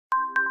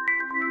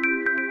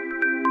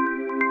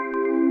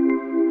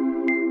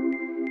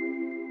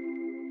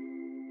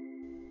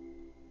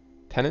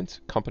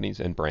Tenants, companies,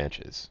 and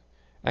branches.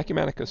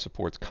 Acumatica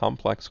supports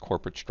complex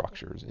corporate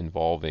structures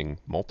involving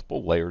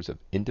multiple layers of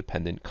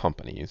independent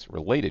companies,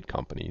 related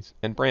companies,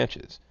 and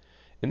branches.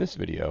 In this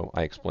video,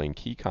 I explain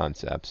key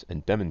concepts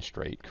and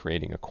demonstrate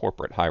creating a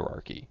corporate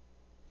hierarchy.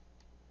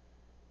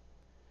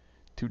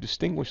 To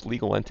distinguish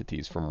legal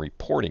entities from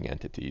reporting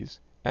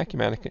entities,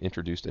 Acumatica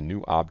introduced a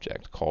new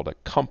object called a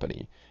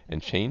company and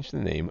changed the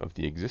name of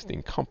the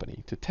existing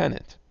company to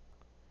tenant.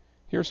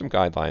 Here are some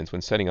guidelines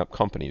when setting up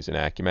companies in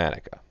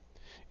Acumatica.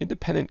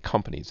 Independent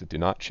companies that do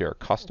not share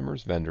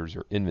customers, vendors,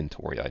 or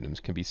inventory items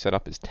can be set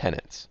up as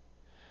tenants.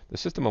 The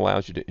system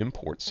allows you to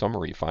import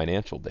summary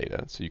financial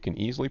data so you can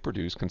easily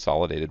produce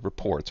consolidated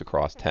reports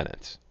across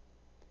tenants.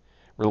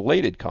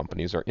 Related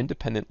companies are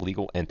independent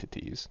legal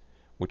entities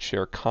which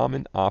share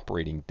common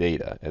operating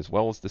data as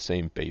well as the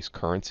same base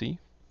currency,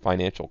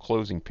 financial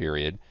closing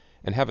period,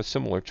 and have a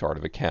similar chart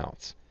of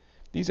accounts.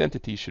 These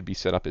entities should be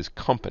set up as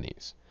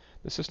companies.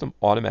 The system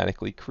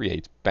automatically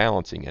creates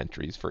balancing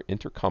entries for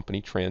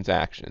intercompany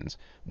transactions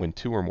when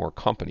two or more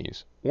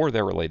companies or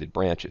their related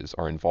branches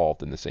are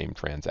involved in the same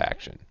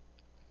transaction.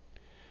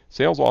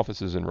 Sales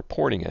offices and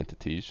reporting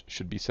entities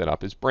should be set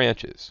up as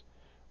branches.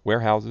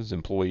 Warehouses,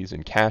 employees,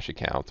 and cash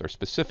accounts are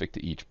specific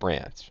to each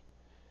branch.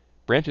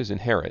 Branches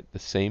inherit the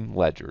same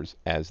ledgers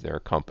as their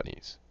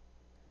companies.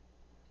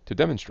 To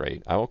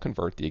demonstrate, I will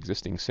convert the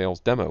existing sales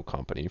demo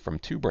company from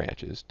 2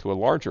 branches to a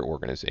larger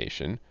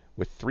organization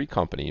with 3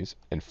 companies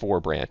and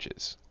 4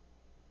 branches.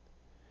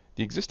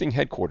 The existing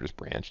headquarters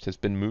branch has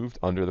been moved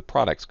under the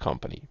products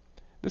company.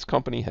 This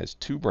company has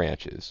 2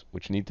 branches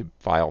which need to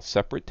file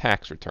separate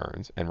tax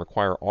returns and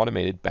require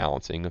automated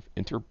balancing of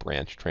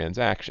inter-branch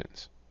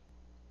transactions.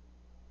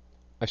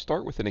 I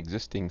start with an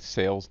existing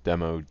sales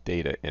demo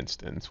data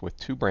instance with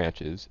 2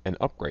 branches and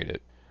upgrade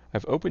it.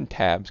 I've opened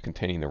tabs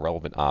containing the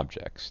relevant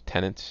objects,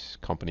 tenants,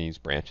 companies,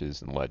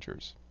 branches, and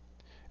ledgers.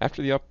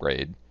 After the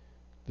upgrade,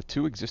 the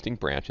 2 existing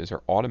branches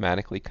are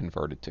automatically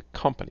converted to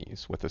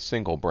companies with a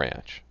single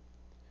branch.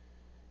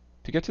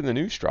 To get to the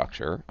new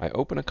structure, I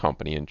open a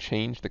company and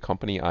change the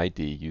company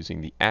ID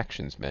using the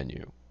Actions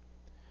menu.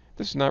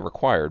 This is not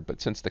required,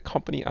 but since the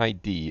company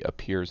ID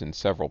appears in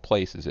several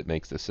places, it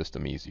makes the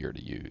system easier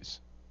to use.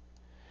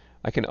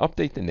 I can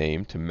update the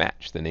name to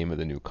match the name of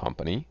the new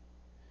company,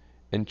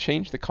 and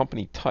change the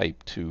company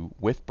type to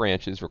with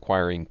branches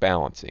requiring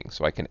balancing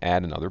so I can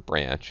add another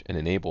branch and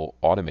enable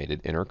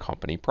automated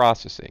intercompany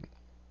processing.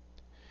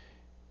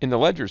 In the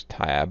Ledgers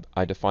tab,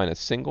 I define a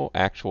single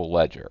actual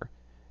ledger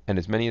and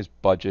as many as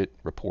budget,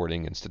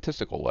 reporting, and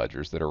statistical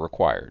ledgers that are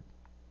required.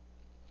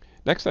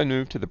 Next, I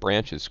move to the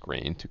Branches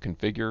screen to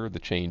configure the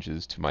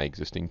changes to my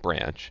existing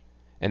branch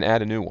and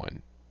add a new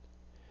one.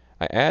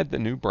 I add the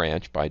new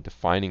branch by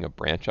defining a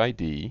branch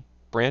ID,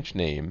 branch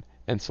name,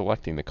 and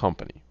selecting the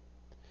company.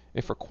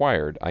 If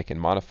required, I can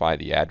modify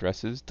the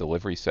addresses,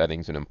 delivery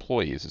settings, and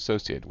employees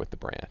associated with the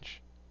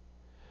branch.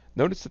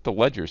 Notice that the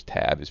Ledgers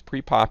tab is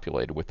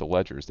pre-populated with the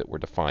ledgers that were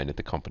defined at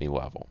the company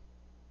level.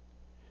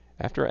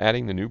 After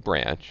adding the new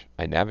branch,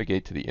 I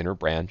navigate to the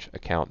inter-branch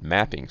account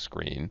mapping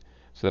screen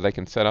so that I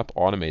can set up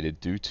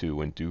automated due to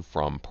and due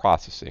from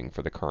processing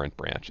for the current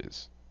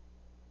branches.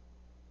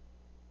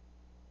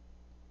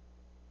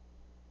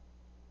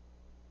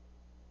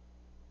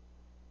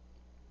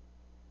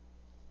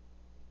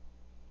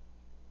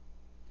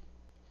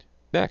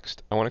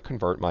 Next, I want to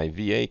convert my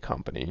VA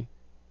company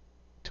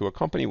to a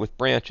company with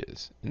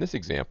branches. In this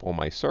example,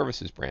 my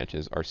services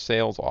branches are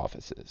sales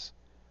offices,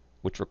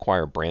 which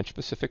require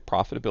branch-specific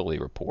profitability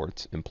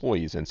reports,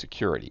 employees, and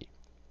security.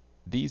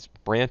 These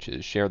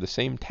branches share the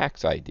same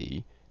tax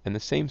ID and the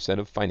same set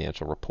of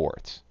financial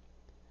reports.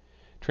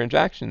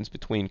 Transactions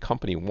between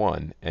Company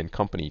 1 and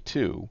Company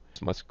 2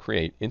 must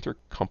create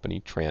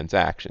intercompany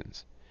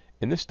transactions.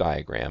 In this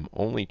diagram,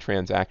 only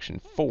Transaction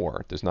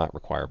 4 does not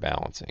require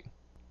balancing.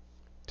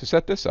 To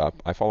set this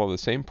up, I follow the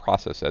same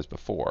process as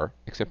before,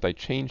 except I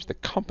change the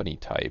company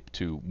type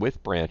to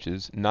with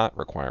branches not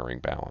requiring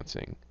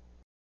balancing.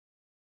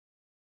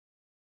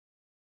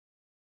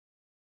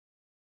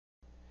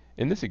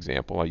 In this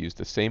example, I use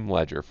the same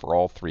ledger for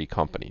all 3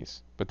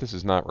 companies, but this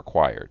is not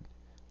required.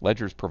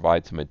 Ledgers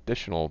provide some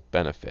additional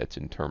benefits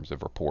in terms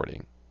of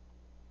reporting.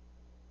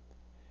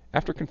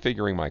 After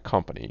configuring my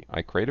company,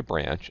 I create a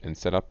branch and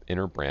set up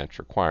inter-branch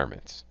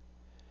requirements.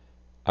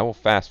 I will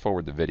fast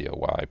forward the video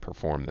while I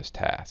perform this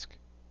task.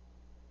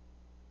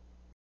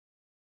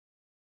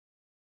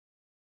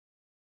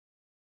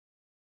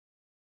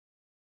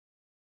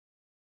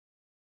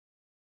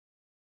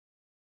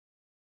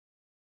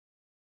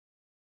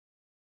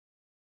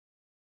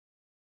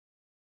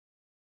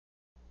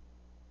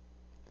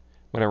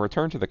 When I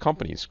return to the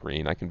company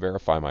screen, I can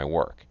verify my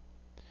work.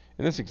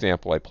 In this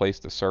example, I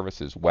placed the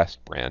Services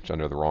West branch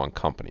under the wrong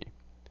company.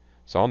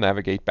 So I'll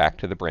navigate back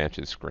to the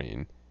Branches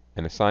screen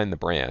and assign the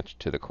branch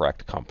to the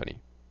correct company.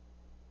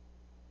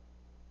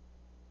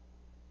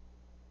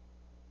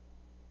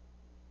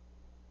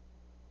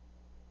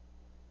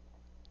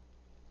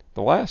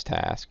 The last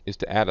task is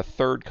to add a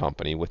third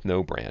company with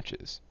no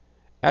branches.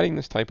 Adding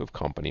this type of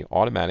company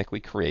automatically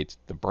creates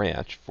the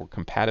branch for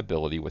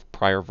compatibility with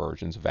prior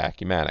versions of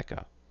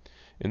Acumatica.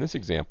 In this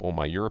example,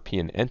 my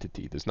European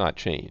entity does not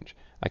change.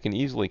 I can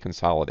easily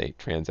consolidate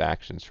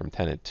transactions from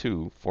Tenant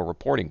 2 for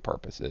reporting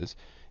purposes,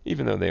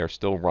 even though they are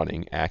still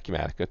running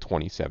Acumatica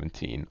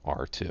 2017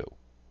 R2.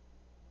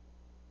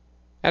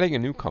 Adding a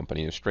new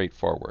company is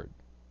straightforward.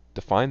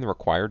 Define the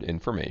required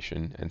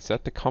information and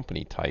set the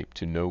company type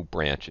to No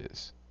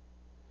Branches.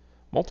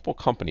 Multiple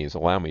companies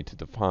allow me to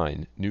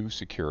define new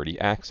security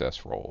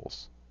access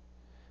roles.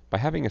 By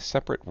having a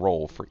separate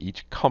role for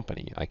each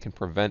company, I can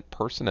prevent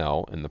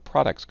personnel in the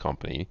products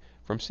company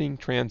from seeing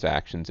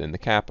transactions in the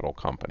capital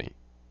company.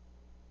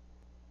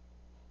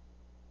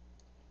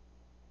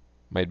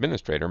 My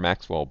administrator,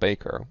 Maxwell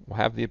Baker, will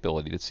have the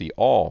ability to see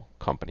all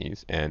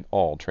companies and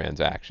all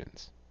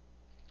transactions.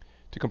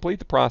 To complete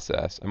the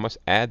process, I must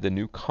add the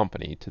new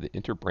company to the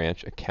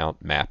interbranch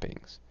account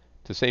mappings.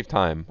 To save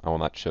time, I will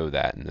not show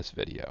that in this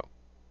video.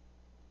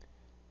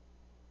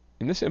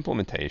 In this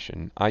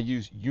implementation, I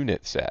use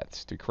unit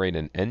sets to create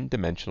an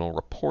n-dimensional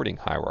reporting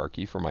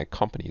hierarchy for my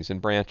companies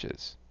and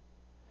branches.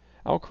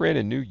 I will create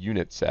a new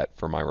unit set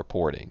for my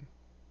reporting.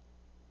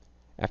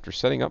 After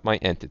setting up my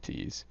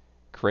entities,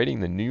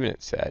 creating the new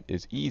unit set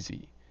is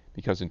easy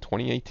because in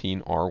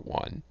 2018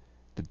 R1,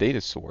 the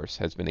data source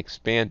has been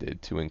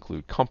expanded to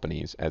include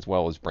companies as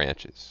well as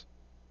branches.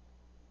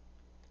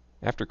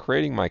 After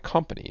creating my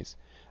companies,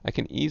 I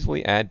can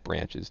easily add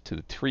branches to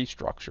the tree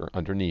structure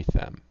underneath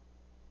them.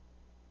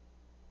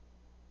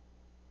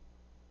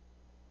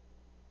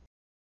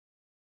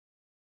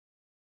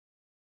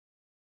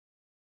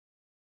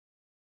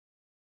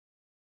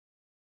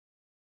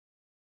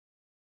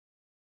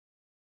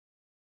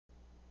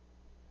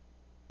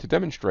 To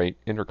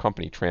demonstrate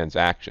intercompany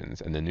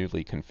transactions and the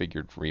newly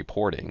configured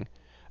reporting,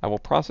 I will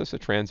process a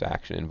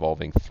transaction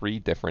involving 3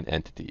 different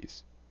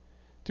entities.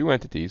 2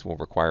 entities will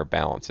require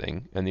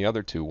balancing, and the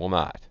other 2 will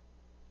not.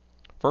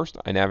 First,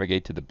 I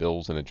navigate to the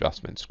Bills and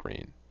Adjustments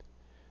screen.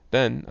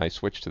 Then, I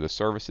switch to the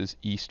Services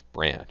East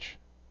branch.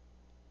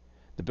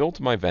 The bill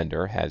to my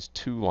vendor has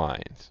 2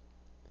 lines.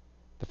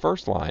 The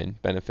first line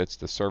benefits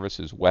the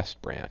Services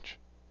West branch.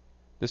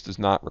 This does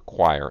not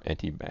require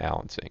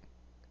anti-balancing,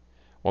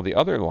 while the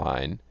other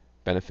line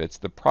benefits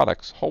the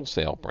Products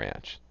Wholesale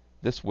branch.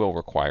 This will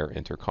require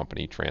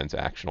intercompany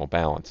transactional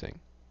balancing.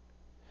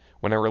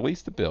 When I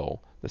release the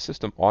bill, the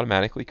system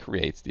automatically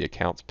creates the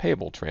accounts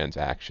payable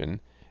transaction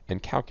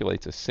and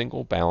calculates a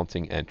single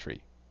balancing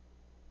entry.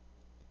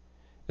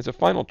 As a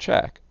final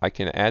check, I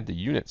can add the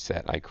unit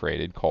set I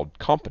created called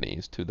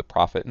Companies to the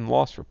Profit and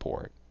Loss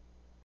report.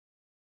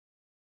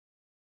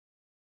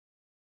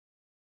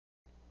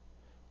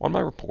 On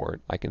my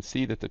report, I can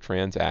see that the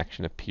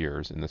transaction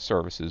appears in the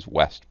Services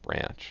West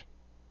branch.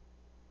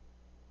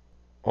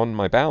 On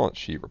my balance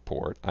sheet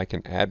report, I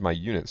can add my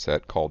unit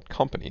set called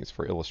Companies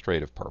for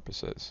illustrative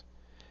purposes.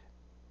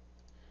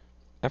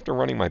 After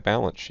running my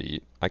balance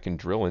sheet, I can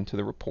drill into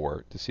the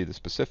report to see the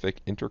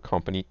specific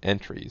intercompany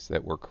entries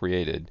that were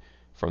created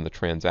from the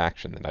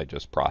transaction that I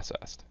just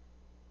processed.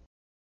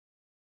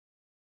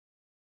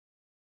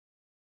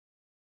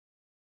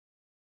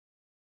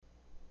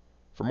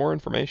 For more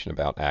information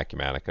about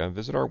Acumatica,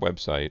 visit our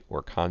website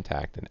or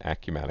contact an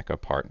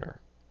Acumatica partner.